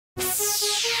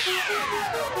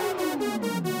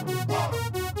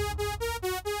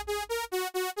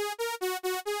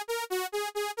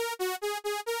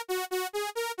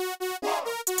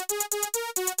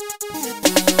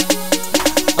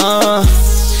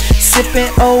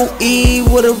Sippin' OE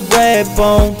with a red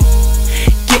bone.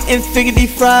 Getting figgy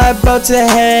fried, about to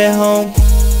head home.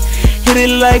 Hit it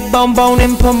like Bone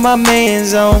and put my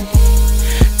mans on.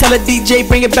 Tell a DJ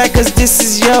bring it back cause this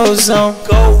is your zone.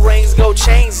 Gold rings, gold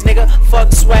chains, nigga,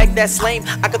 fuck swag, that's lame.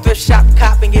 I could thrift shop,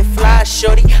 cop and get fly,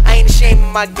 shorty. I ain't ashamed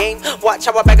of my game. Watch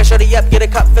how I back a shorty up, get a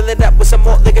cup, fill it up with some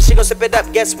more liquor, she gon' sip it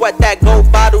up. Guess what, that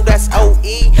gold bottle, that's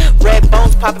OE. Red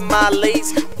bones poppin'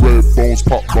 Molly's. Red bones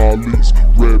pop Molly's.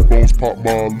 Red bones pop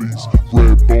Molly's.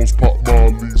 Red bones pop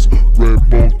Molly's. Red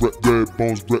bones, red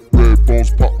bones, red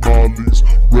bones pop Molly's.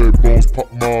 Red bones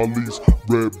pop Molly's.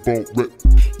 Red bone, red.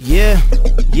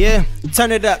 Yeah,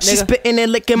 turn it up, nigga. She spittin' and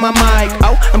licking my mic.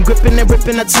 Oh, I'm gripping and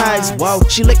ripping her ties. Whoa,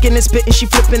 she licking and spitting, she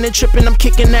flipping and tripping. I'm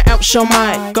kicking her out, show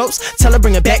my ghost. Tell her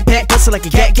bring it back, bustin' like a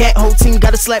gat. Whole team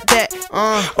gotta slap that.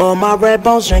 On my red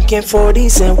bones, drinking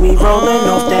 40s and we rollin'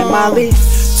 off that Molly.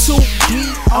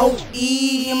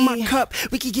 2DOE in my cup.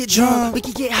 We can get drunk, we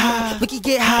can get high, we can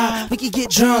get high, we can get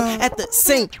drunk at the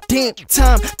same damn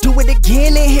time. Do it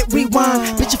again and hit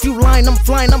rewind. Bitch, if you lying, I'm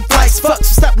flying, I'm fly as fuck.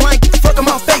 So stop lying, get the fuck on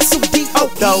my face. 2DOE.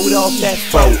 Throwed off that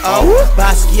photo.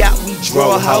 Bosky out, we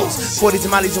draw hoes. 40s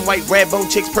and Molly's and white red bone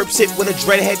chicks. Perp sit with a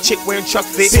dreadhead chick wearing truck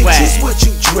fit. Bitches, what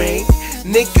you drink?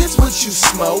 Niggas, what you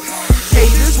smoke?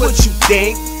 Haters, what you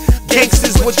think?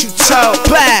 Gangsters, what you talk?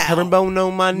 Herringbone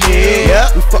on my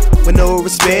neck. We fuck with no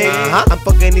respect. I'm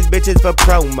fucking these bitches for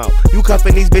promo. You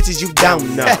cuffing these bitches you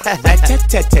don't know.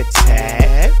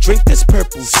 Rat-tat-tat-tat-tat. Drink this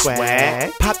purple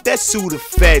swag. Pop that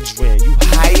pseudoephedrine. You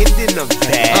higher than a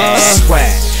bag.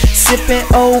 Swag. Sippin'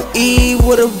 OE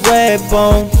with a red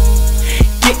bone.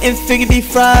 Getting figgy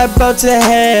fried, about to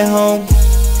head home.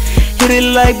 Hit it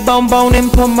like Bone and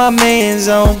put my mans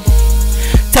on.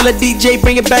 Tell a DJ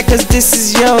bring it back cause this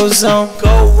is your zone.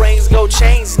 Gold rings, gold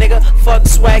chains, nigga, fuck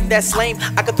swag, that's lame.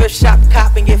 I could thrift shop,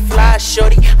 cop and get fly,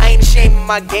 shorty. I ain't ashamed of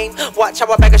my game. Watch how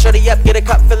I back a shorty up, get a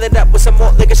cup, fill it up with some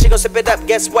more liquor, she gon' sip it up.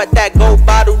 Guess what, that gold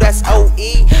bottle, that's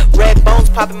OE. Red bones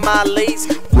poppin' Molly's.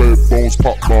 Red bones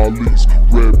pop Molly's.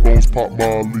 Red bones pop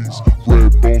Molly's.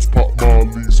 Red bones pop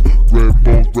Molly's. Red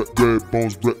bones, red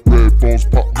bones, red bones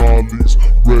pop Molly's.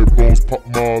 Red bones pop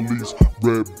Molly's.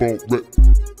 Red bone, red.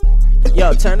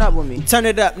 Yo, turn up with me. Turn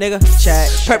it up, nigga. Chat.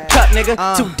 Perp cut, nigga.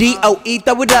 2DOE,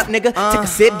 throw it up, nigga. Take a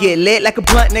sip, get lit like a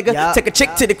blunt, nigga. Take a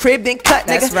chick to the crib, then cut,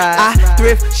 nigga. That's right. I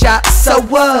thrift shop, so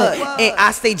what? And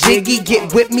I stay jiggy,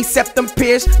 get with me, septum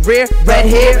pierce, rear, red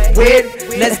hair, weird.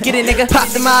 Let's get it, nigga. Pop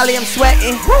the Molly, I'm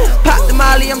sweating. Pop the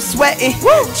Molly, I'm sweating.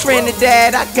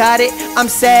 Trinidad, I got it. I'm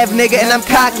sav, nigga, and I'm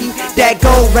cocky. That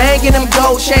gold ring and them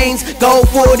gold chains. Gold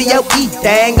 40OE,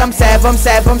 dang. I'm sav.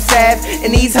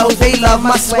 And these hoes, they love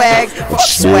my swag.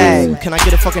 Swag. Can I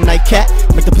get a fucking nightcap?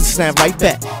 Make the pussy snap right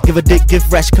back. Give a dick,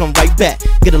 give rash, come right back.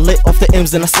 Get a lit off the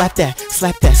M's, then I slap that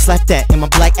in my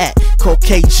black act.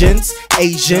 Caucasians,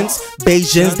 Asians,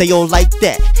 Bajans, they all like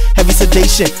that. Heavy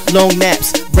sedation, long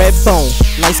naps, red bone,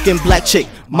 light skin black chick,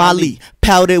 Molly,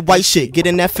 powdered white shit.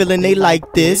 Getting that feeling they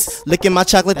like this. Licking my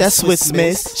chocolate, that's Swiss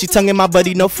Miss. She tonguing my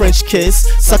buddy, no French kiss.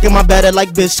 Sucking my batter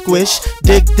like bitch squish.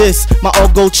 Dig this, my all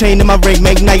gold chain and my ring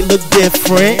make night look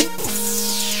different.